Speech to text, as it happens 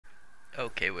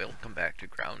Okay, welcome back to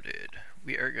Grounded.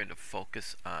 We are going to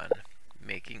focus on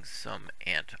making some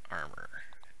ant armor.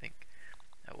 I think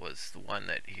that was the one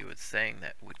that he was saying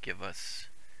that would give us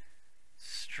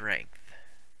strength.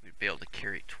 We'd be able to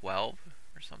carry 12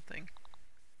 or something.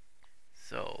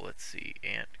 So let's see,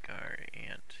 ant guard,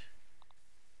 ant.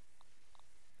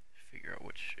 Figure out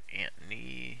which ant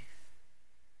knee.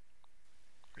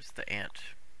 Where's the ant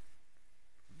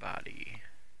body?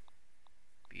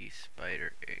 Bee,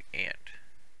 spider, ant.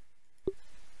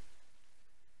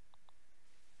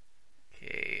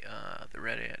 Okay, the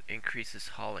red ant increases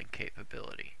hauling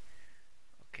capability.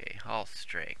 Okay, haul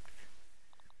strength.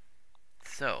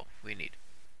 So, we need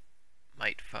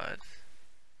mite fuzz.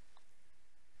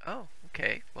 Oh,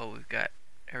 okay. Well, we've got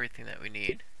everything that we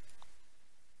need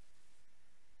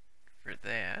for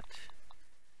that.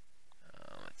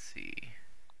 Let's see.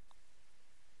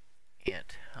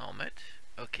 Ant helmet.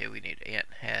 Okay, we need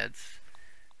ant heads.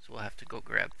 So we'll have to go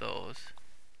grab those.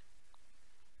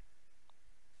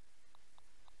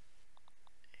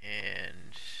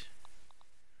 And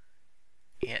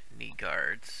ant knee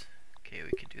guards. Okay,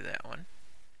 we can do that one.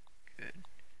 Good.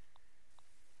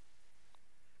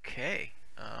 Okay,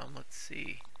 let's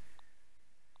see.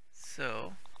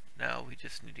 So, now we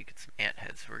just need to get some ant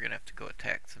heads. We're gonna have to go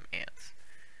attack some ants.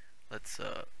 Let's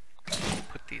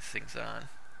put these things on.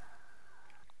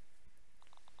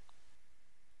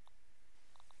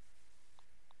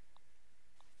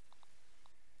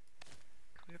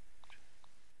 Equip.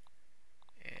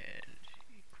 And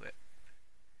equip.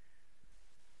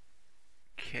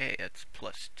 Okay, that's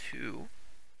 +2.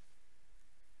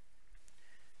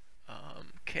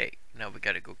 Okay, now we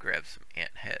gotta go grab some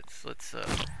ant heads. Let's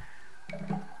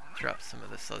drop some of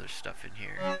this other stuff in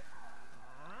here.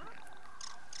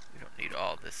 We don't need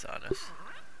all this on us.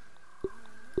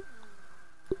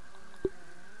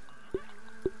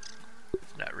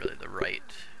 It's not really the right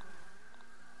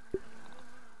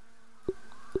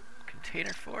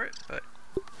container for it, but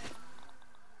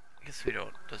I guess we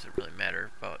don't, doesn't really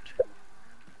matter about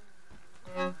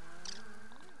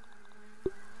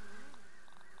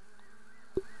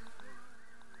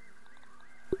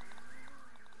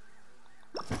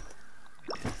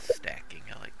stacking.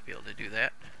 I like to be able to do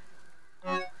that.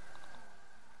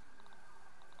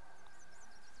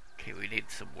 Okay, we need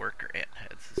some worker ant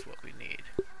heads is what we need.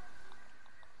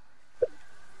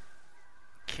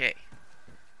 Okay.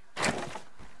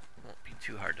 Won't be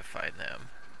too hard to find them.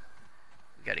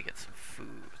 We gotta get some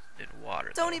food and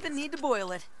water Don't though. even need to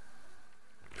boil it.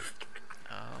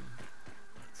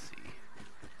 Let's see.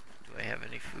 Do I have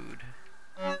any food?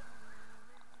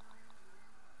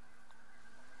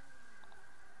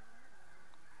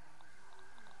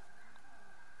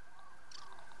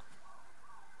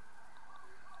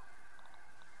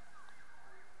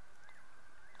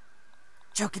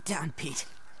 Choke it down, Pete.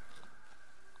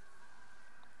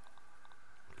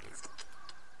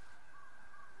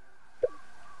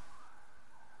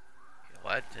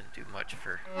 Well, that didn't do much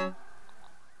for... let's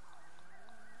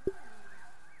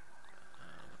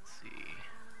see.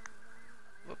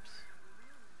 Whoops.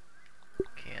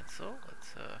 Cancel.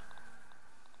 Let's,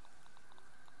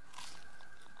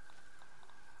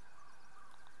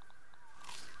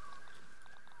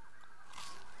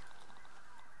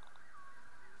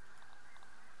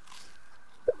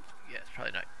 yeah, it's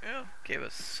probably not... Oh, gave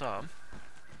us some.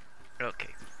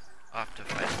 Okay. Off to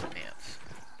find some ants.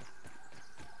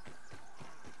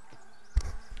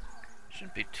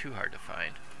 Shouldn't be too hard to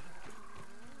find.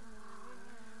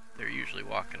 They're usually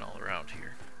walking all around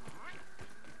here.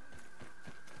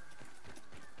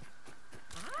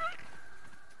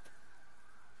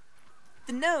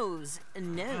 The nose.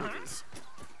 Nose.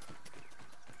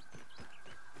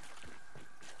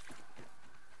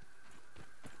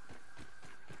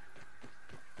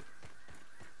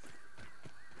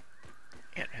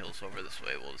 Ant hill's over this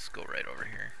way. We'll just go right over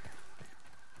here.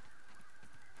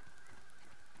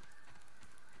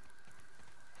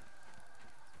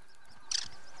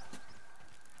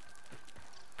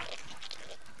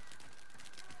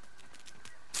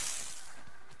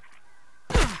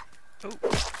 Oh.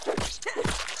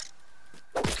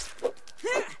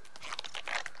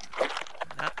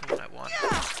 Not the one I wanted.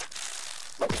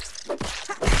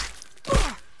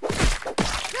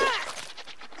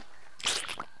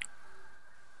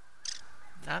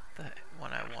 Not the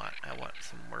one I want. I want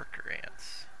some worker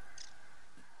ants.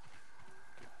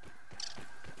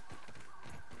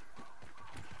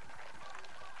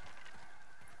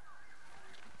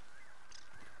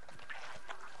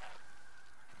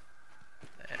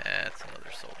 That's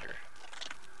another soldier.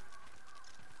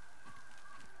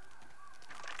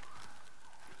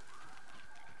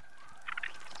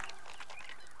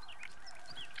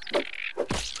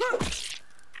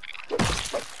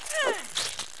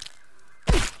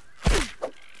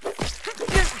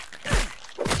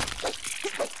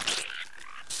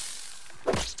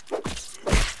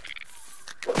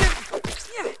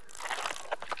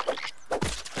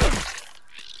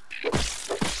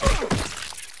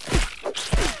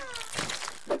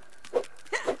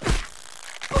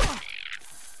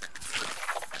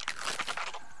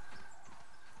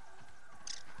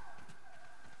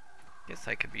 Guess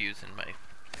I could be using my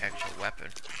actual weapon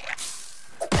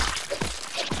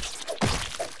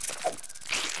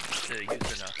instead of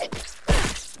using a...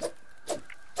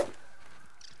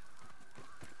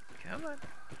 Come on,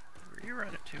 where you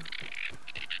run it to?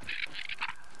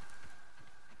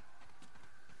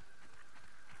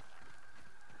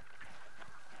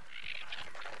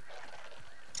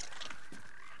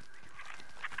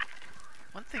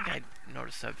 One thing I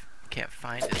noticed I can't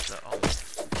find is the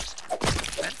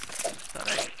fence.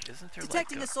 Isn't there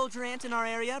Detecting like a soldier ant in our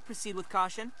area. Proceed with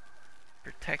caution.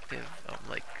 protective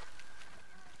like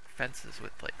fences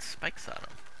with like spikes on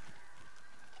them?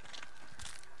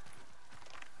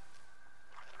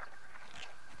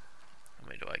 How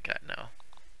many do I got now?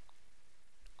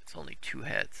 It's only 2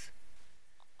 heads.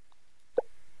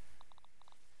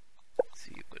 Let's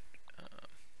see what.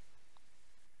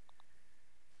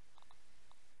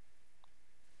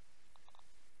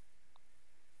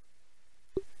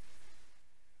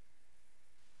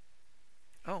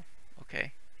 Oh,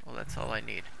 okay. Well, that's all I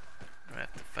need. I don't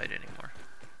have to fight anymore.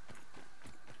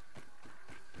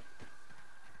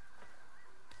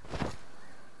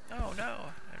 Oh no,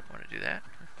 I didn't want to do that.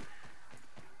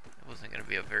 It wasn't going to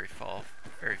be a very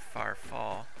far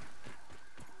fall.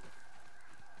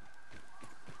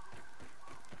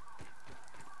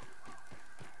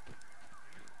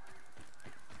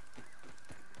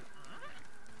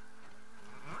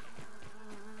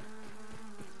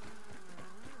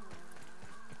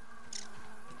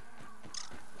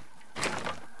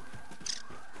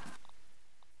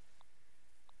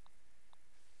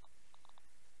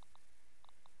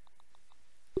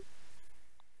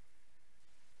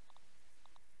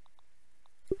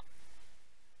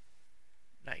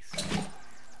 Nice.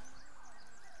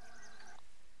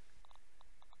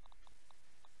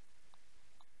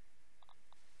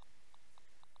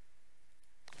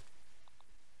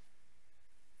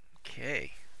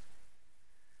 Okay.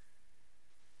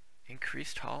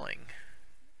 Increased hauling.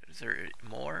 Is there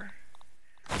more?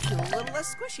 Feel a little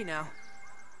less squishy now.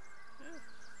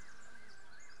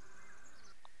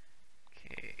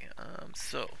 Okay,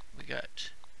 so we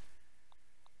got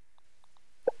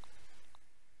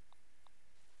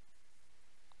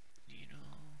needle,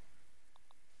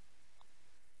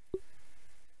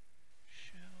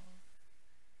 shell,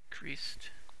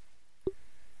 increased.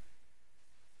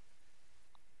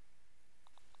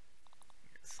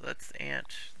 So that's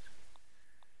ant.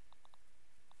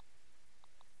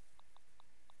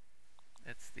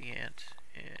 That's the ant,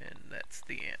 and that's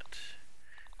the ant.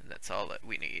 And that's all that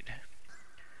we need.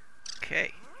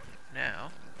 Okay,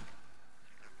 now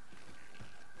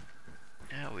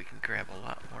we can grab a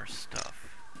lot more stuff.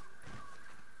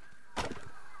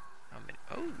 How many?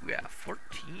 Oh, yeah,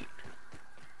 14.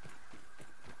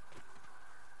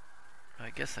 I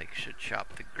guess I should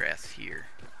chop the grass here.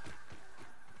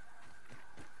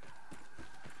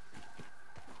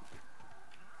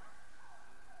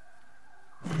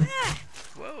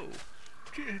 Whoa!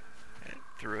 It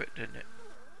threw it, didn't it?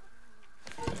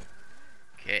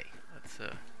 Okay, let's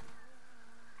cut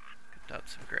out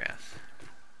some grass.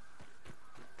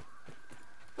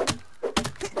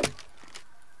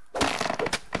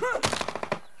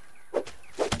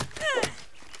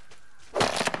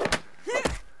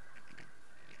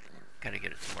 Gotta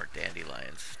get some more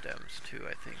dandelion stems too,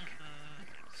 I think,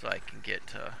 so I can get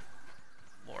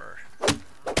more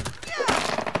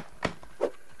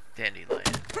dandelion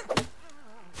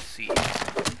seeds.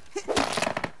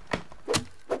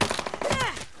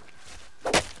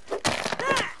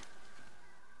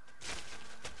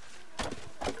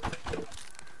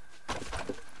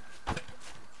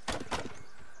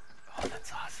 Oh,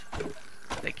 that's awesome.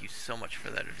 Thank you so much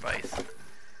for that advice.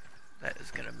 That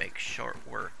is going to make short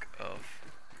work of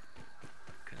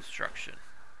construction.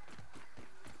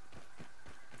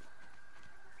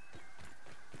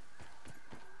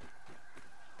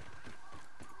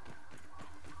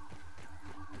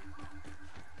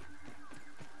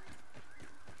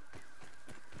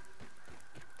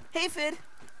 Hey, Fid.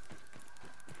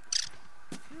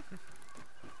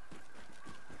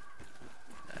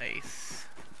 Nice.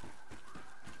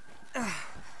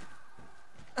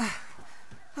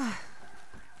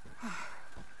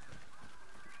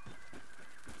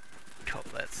 Oh,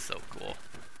 that's so cool.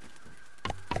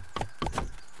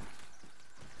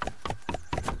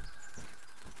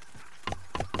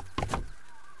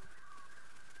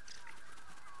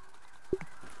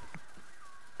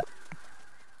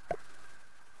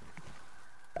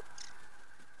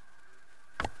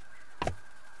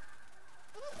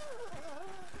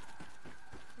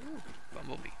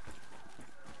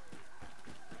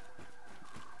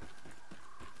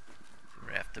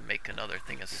 another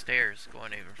thing of stairs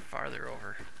going even farther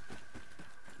over.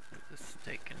 This is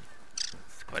taking,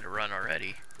 it's quite a run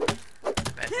already. Imagine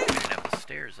if we didn't have the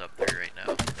stairs up there right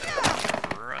now. That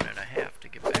would be a run and a half to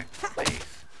get back to the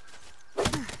base.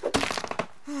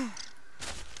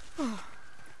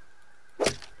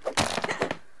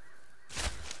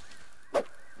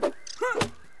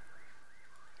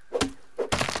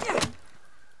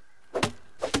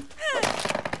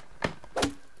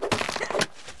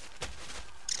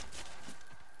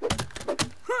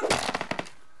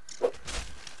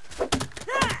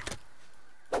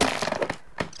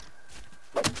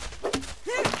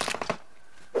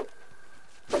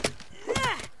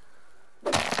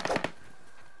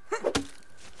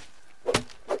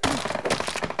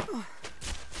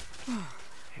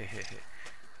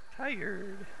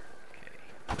 Tired. Okay.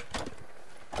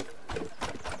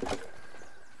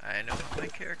 I know how my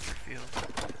character feels.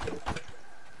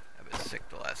 I've been sick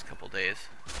the last couple days.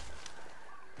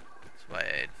 That's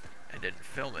why I didn't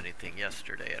film anything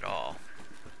yesterday at all.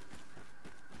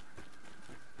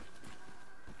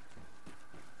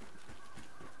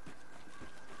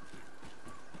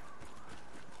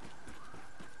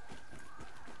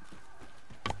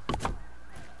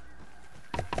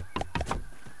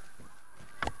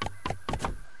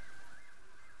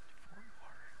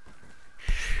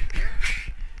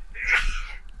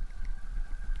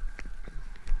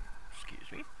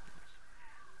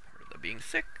 Being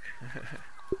sick.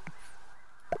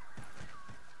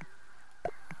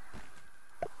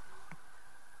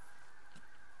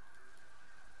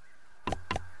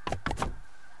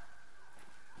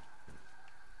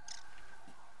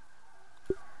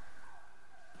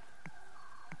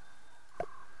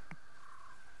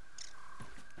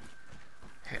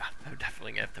 Yeah, I'm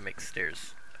definitely gonna have to make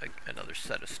stairs, another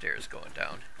set of stairs going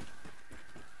down.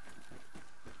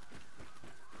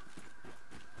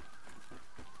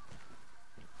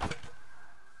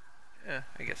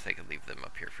 I guess I could leave them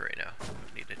up here for right now.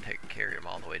 Don't need to carry them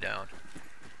all the way down.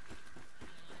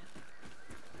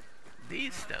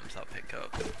 These stems I'll pick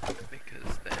up,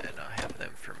 because then I'll have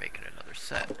them for making another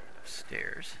set of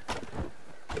stairs.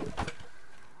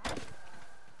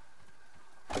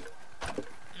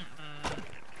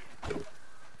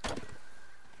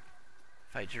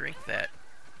 If I drink that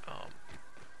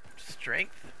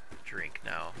strength drink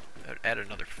now, I would add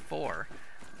another 4,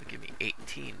 it'll give me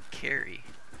 18 carry.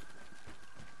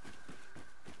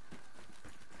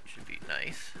 Should be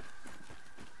nice.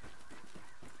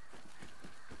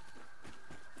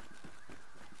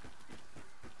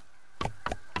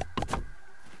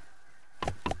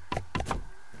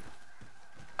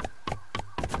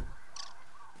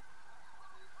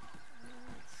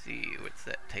 Let's see, what's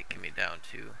that taking me down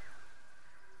to?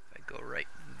 If I go right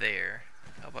there,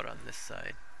 how about on this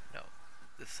side? No,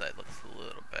 this side looks a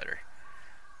little better.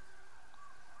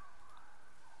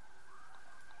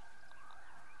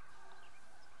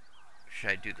 Should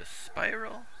I do the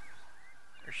spiral?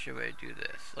 Or should I do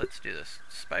this? Let's do this.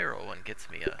 Spiral one gets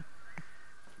me you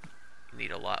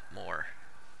need a lot more.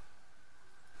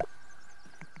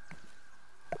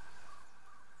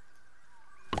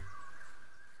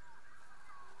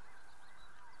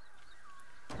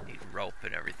 Need rope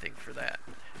and everything for that.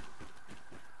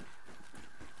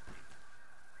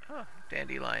 Oh,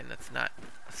 dandelion that's not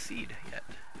a seed yet.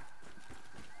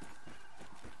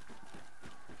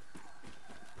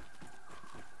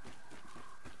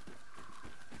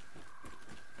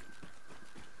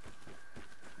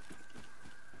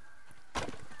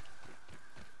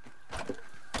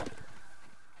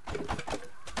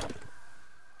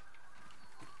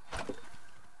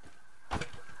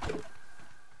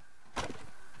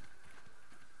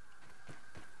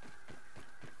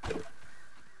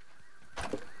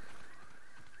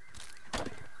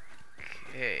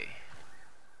 Okay.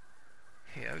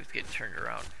 Hey, I always get turned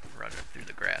around running through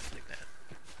the grass like that.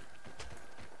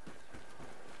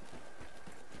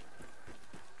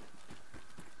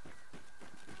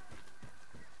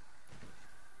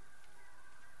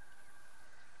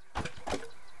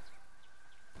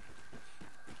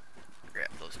 Grab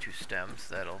those 2 stems,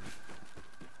 that'll,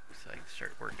 so I can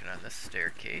start working on this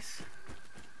staircase.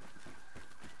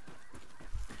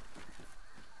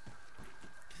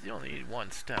 You only need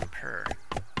 1 stem per.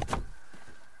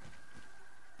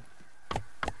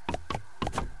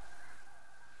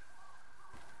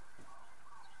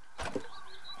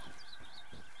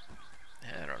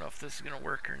 I don't know if this is gonna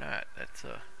work or not. That's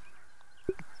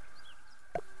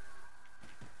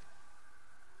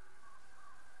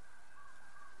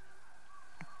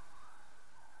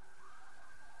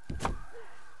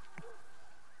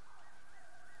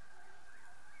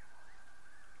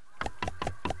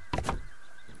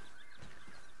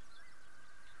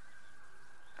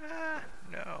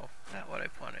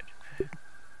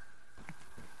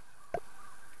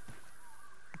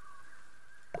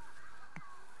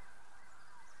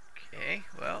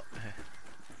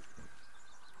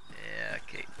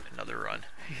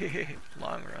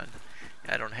long run.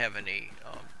 I don't have any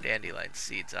dandelion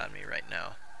seeds on me right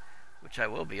now, which I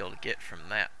will be able to get from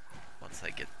that once I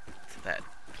get to that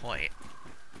point.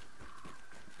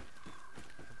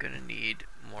 I'm gonna need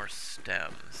more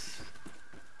stems.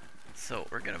 So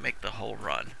we're gonna make the whole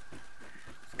run.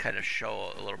 Kind of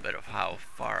show a little bit of how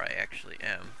far I actually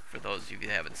am for those of you that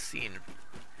haven't seen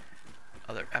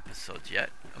other episodes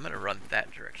yet. I'm gonna run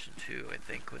that direction too, I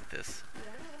think, with this,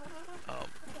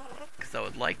 because I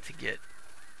would like to get,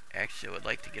 actually I would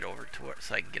like to get over to where,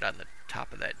 so I can get on the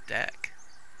top of that deck.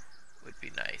 Would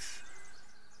be nice.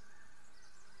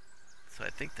 So I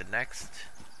think the next,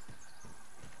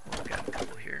 we've got a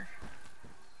couple here,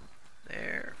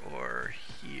 there, or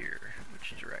here.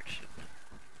 Which direction?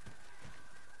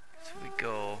 So we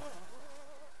go,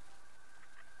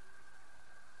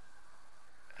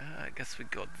 I guess we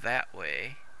go that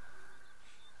way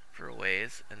for a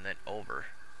ways and then over.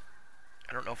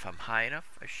 I don't know if I'm high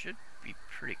enough. I should be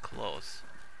pretty close.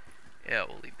 Yeah,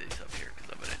 we'll leave these up here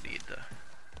because I'm going to need the...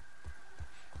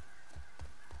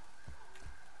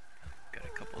 Got a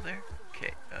couple there.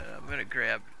 Okay, I'm going to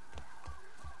grab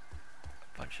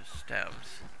a bunch of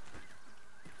stems.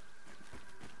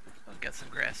 I'll get some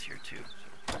grass here too.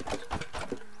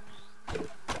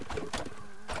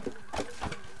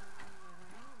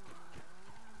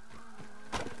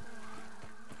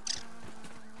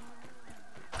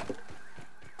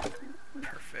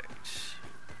 Perfect.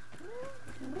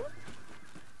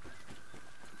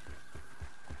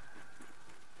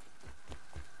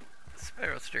 The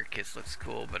spiral staircase looks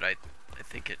cool, but I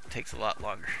think it takes a lot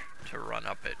longer to run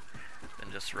up it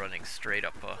than just running straight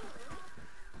up a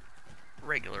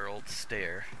regular old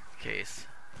staircase.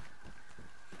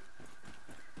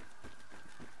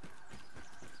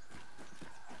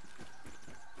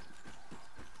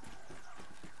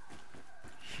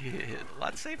 Yeah, a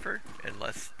lot safer,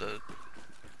 unless the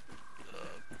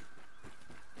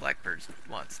Blackbird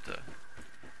wants to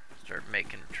start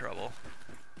making trouble.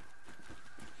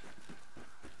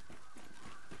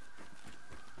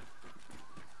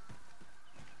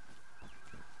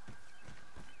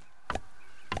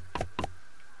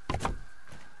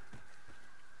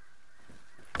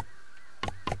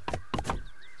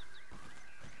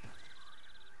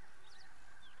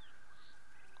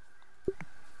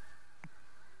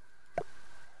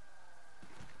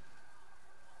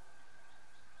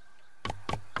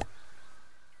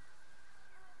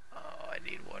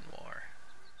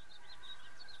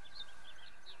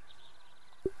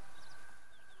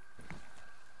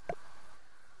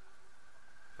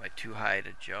 Too high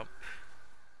to jump.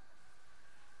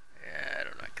 Yeah,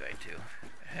 I'm not going to.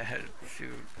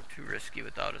 Too risky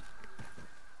without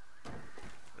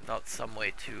some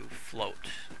way to float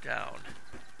down.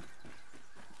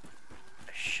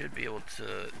 I should be able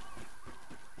to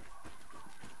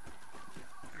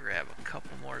grab a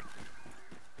couple more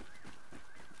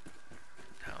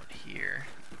down here.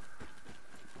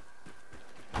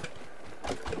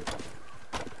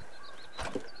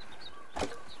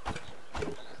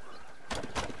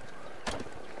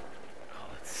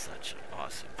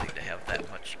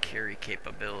 Carry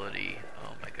capability.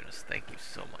 Oh my goodness, thank you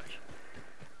so much.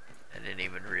 I didn't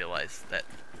even realize that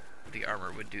the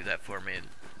armor would do that for me, and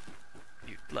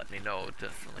you let me know. It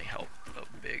definitely helped a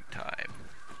big time.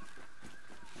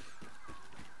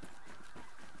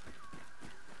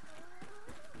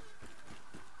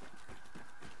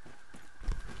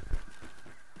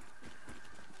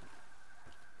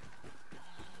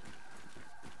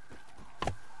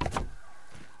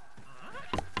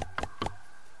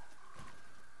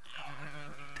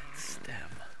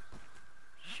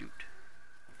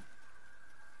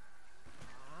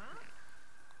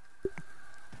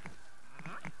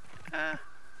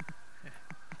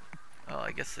 Well,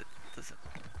 I guess it doesn't.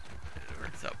 It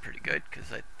works out pretty good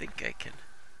because I think I can.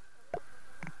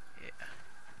 Yeah.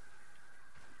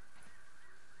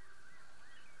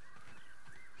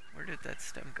 Where did that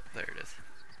stem go? There it is.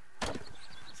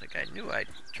 It's like I knew I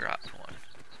dropped one.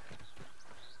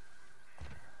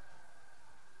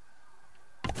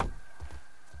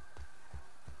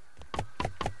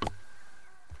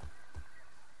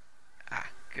 Ah,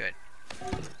 good.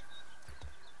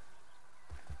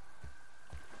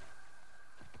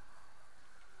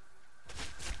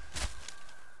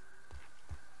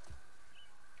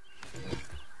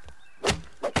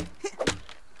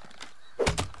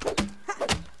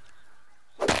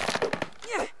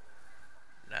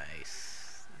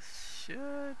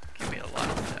 Should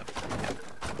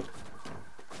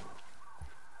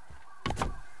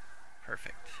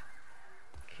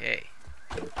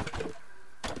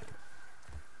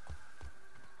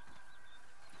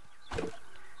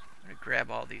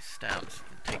these stems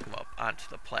and take them up onto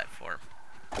the platform.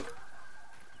 At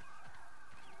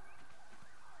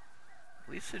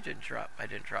least it didn't drop. I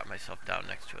didn't drop myself down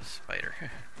next to a spider.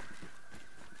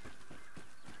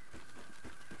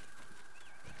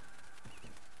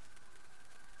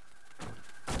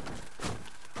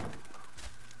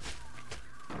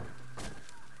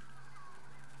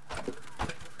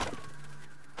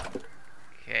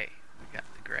 Okay, we got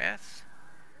the grass.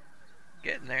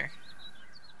 Getting there.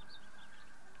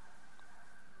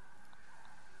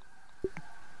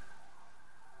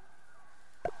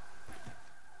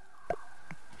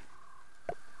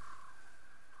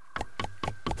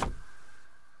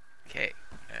 Okay,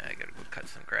 I gotta go cut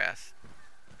some grass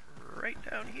right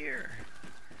down here.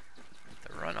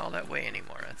 Don't have to run all that way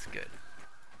anymore, that's good.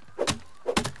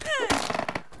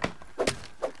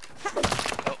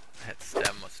 Oh, that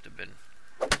stem must have been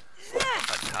on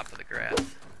top of the grass.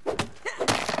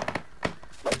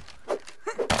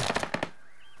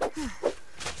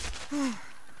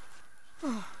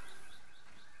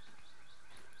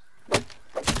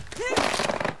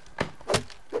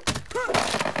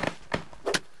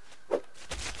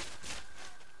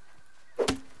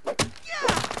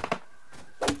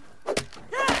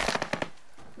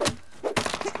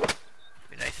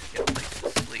 Be nice to get a place to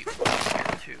sleep here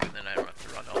too, and then I don't have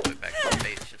to run all the way back to the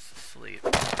base just to sleep.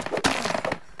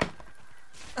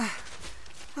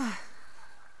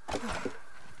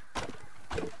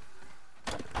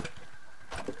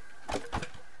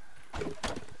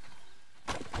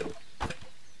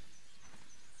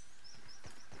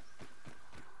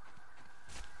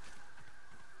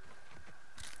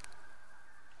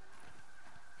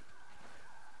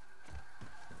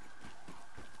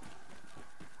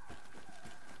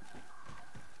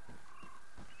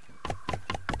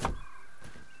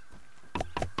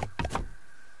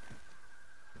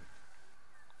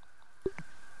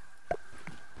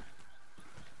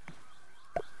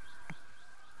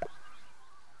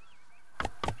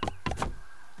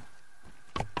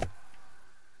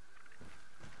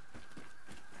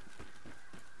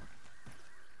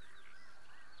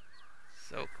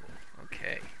 So cool.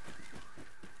 Okay.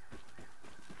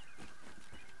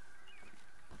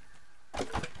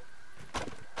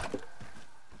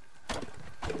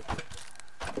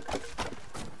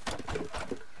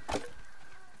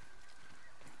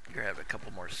 Grab a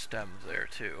couple more stems there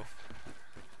too.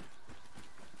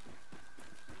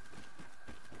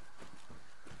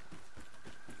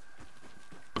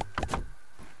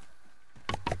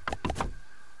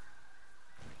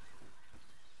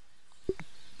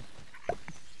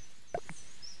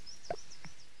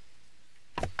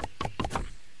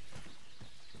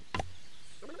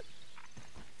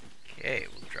 Okay,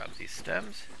 we'll drop these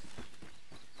stems.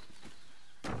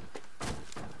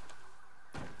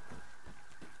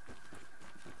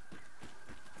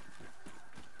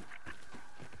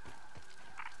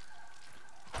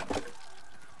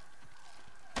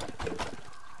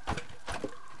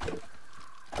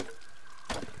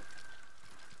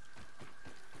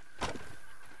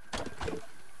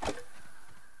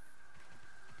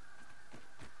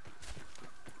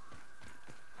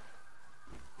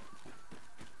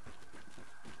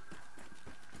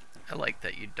 I like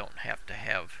that you don't have to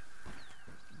have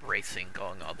bracing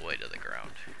going all the way to the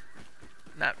ground.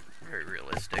 Not very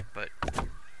realistic, but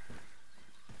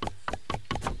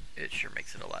it sure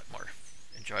makes it a lot more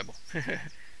enjoyable.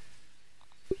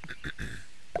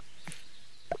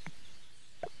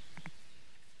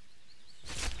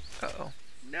 Uh-oh.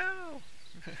 No!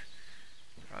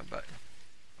 Wrong button.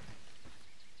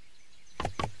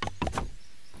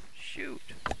 Shoot.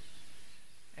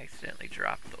 Accidentally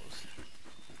dropped those.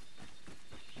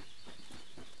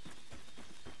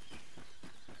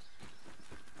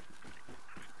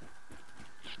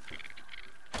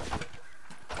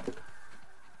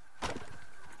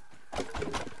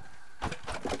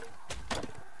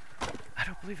 I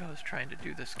don't believe I was trying to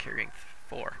do this carrying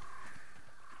 4.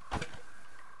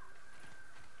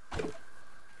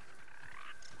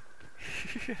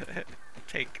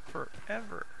 Take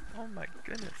forever. Oh my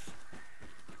goodness.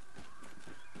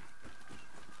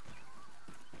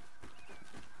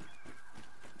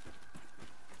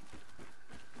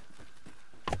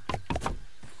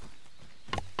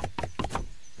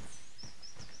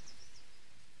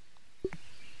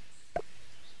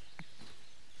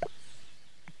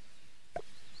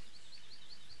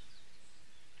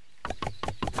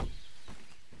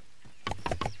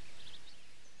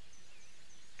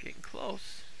 Getting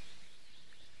close.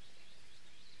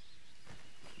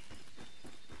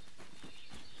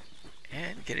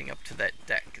 And getting up to that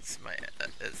deck is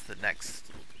the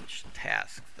next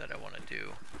task that I want to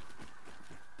do.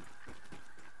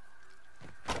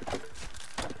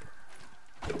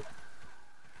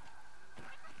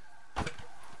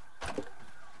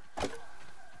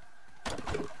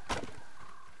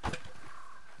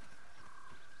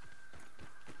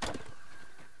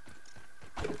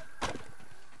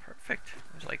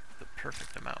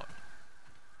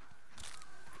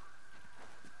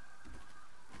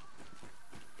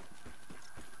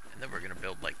 And then we're gonna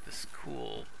build like this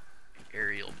cool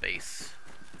aerial base.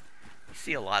 You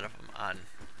see a lot of them on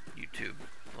YouTube.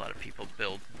 A lot of people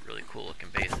build really cool looking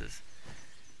bases.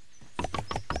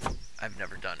 I've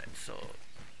never done it, so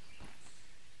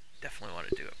definitely want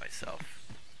to do it myself.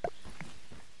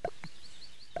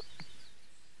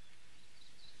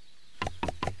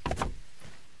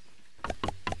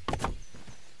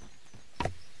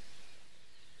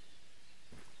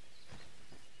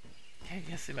 Yeah, you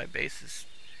can see my base is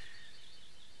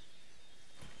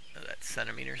that's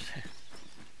centimeters.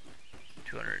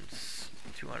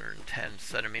 210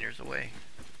 centimeters away.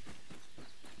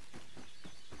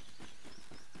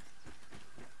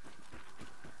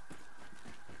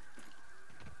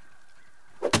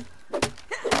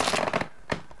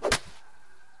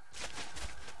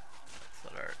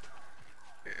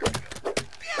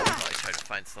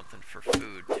 Find something for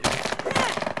food too.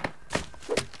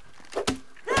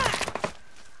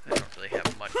 I don't really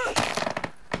have much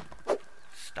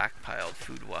stockpiled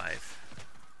food-wise.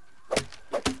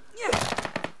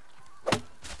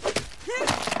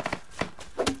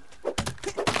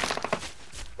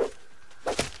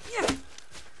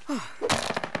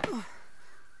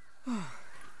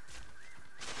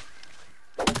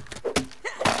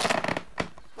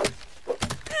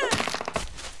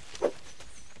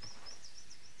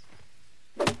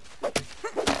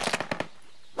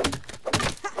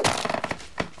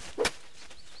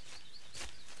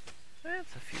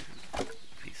 That's a few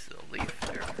pieces of leaf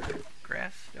there.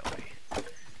 Grass? No way.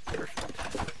 Perfect.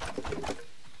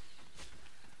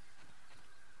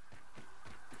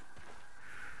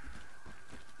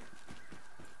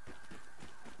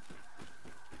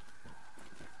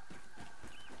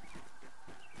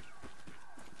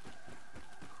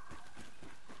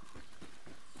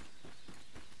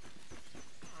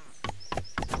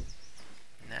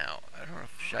 Now, I don't know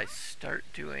if should I start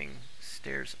doing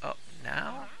stairs up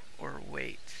now or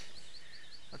wait.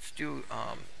 Let's do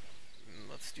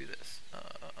this.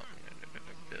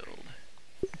 Build.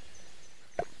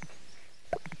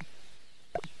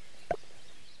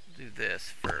 Do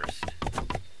this first.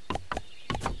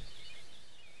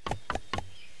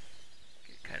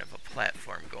 Get kind of a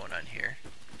platform going on here.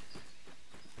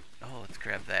 Oh, let's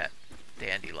grab that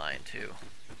dandelion too.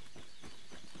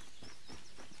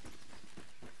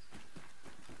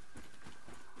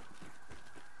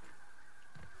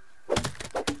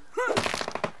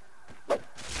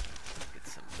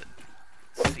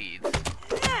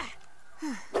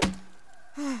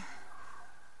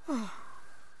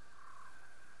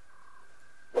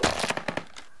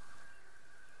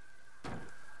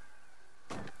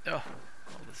 Oh, all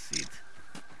the seeds.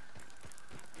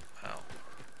 Wow.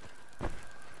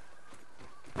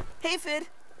 Hey, Fid.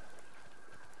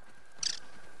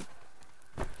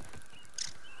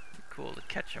 Cool to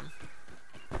catch them.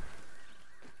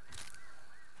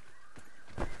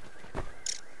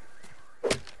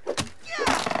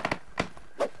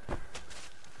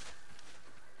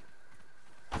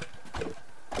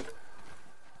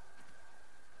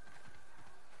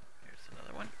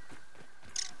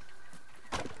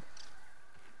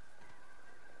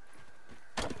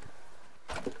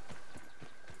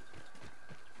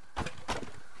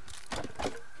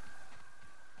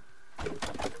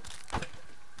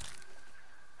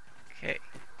 Okay.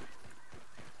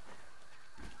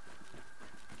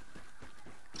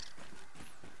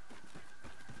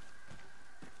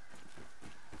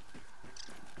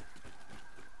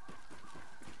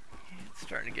 It's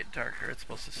starting to get darker. It's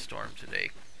supposed to storm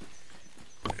today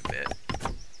quite a bit.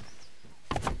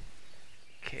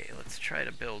 Okay, let's try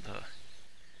to build a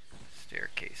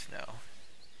staircase now.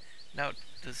 Now,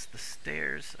 does the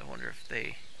stairs, I wonder if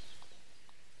they,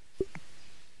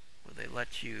 will they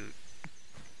let you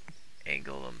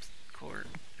angle them cord?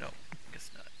 No, I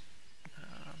guess not.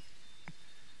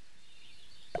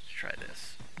 Let's try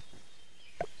this.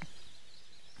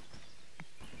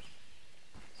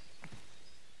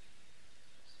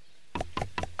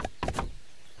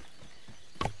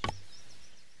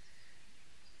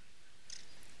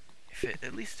 If it,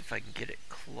 at least if I can get it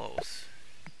close.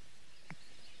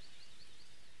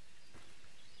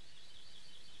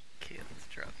 Okay, let's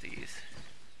drop these.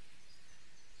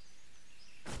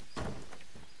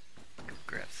 Go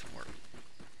grab some more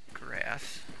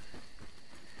grass.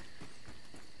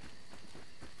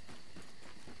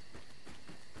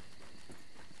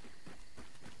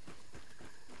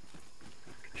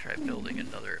 Could try building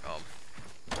another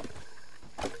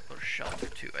little shelter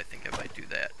too. I think I might do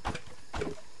that.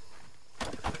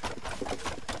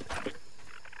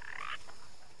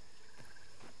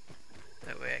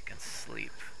 That way I can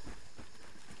sleep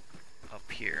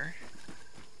up here.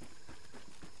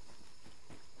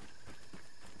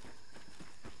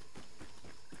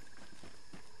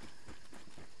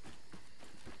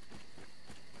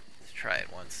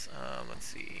 Let's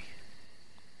see.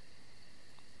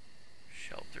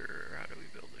 Shelter. How do we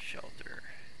build a shelter?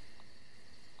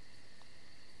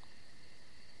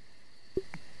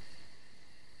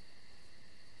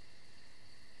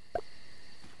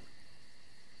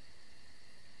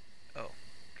 Oh,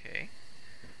 okay.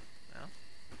 Well.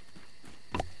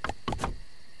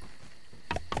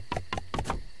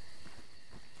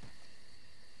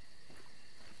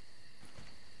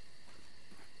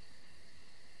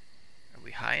 Are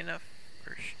we high enough?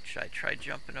 Or should I try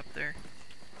jumping up there?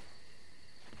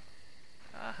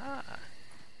 Aha!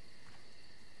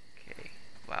 Okay.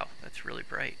 Wow, that's really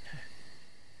bright.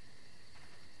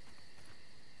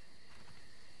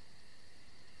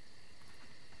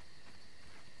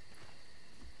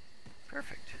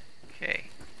 Perfect. Okay.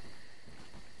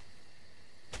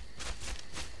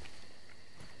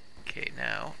 Okay,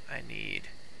 now I need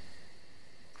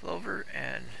clover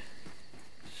and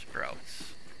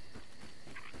sprouts.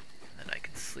 And then I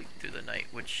can sleep through the night,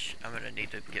 which I'm going to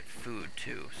need to get food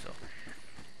too, so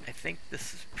I think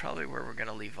this is probably where we're going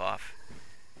to leave off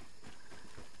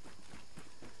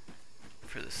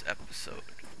for this episode.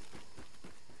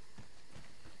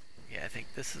 Yeah, I think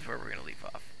this is where we're going to leave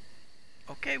off.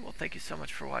 Okay, well, thank you so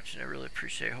much for watching. I really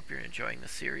appreciate it. I hope you're enjoying the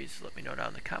series. Let me know down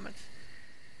in the comments.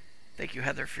 Thank you,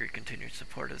 Heather, for your continued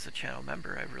support as a channel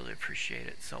member. I really appreciate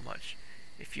it so much.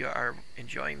 If you are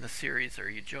enjoying the series or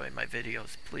you enjoy my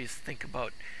videos, please think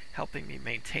about helping me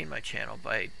maintain my channel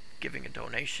by giving a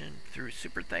donation through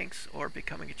Super Thanks or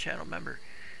becoming a channel member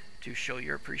to show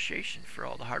your appreciation for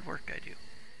all the hard work I do.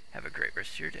 Have a great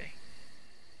rest of your day.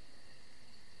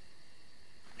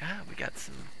 Ah, we got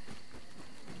some...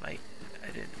 I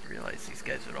didn't realize these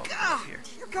guys would all come up here.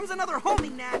 Here comes another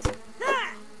homing gnat.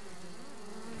 Ah!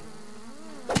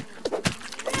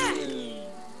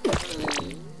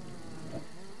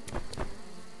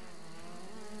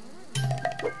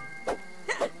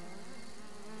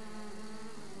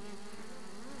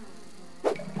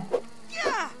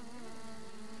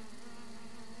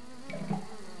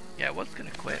 Yeah, I was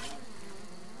gonna quit.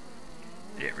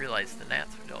 I didn't realize the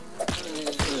gnats would all.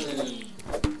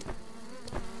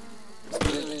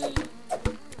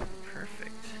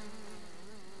 Perfect.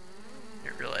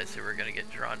 Didn't realize they were gonna get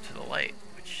drawn to the light,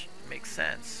 which makes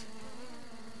sense.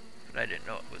 But I didn't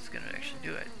know it was gonna actually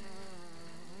do it.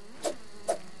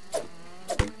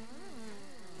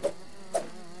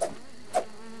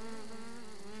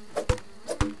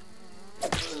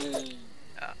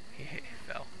 Ah, he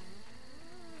fell.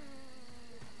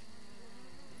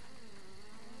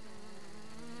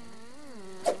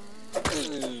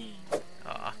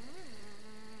 Ah.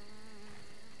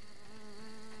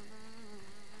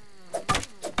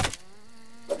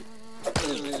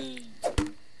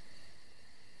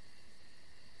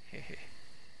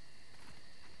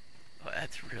 Oh,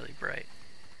 that's really bright.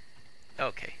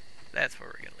 Okay, that's where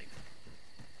we're gonna leave.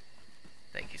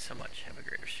 Thank you so much. Have a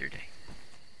great rest of your day.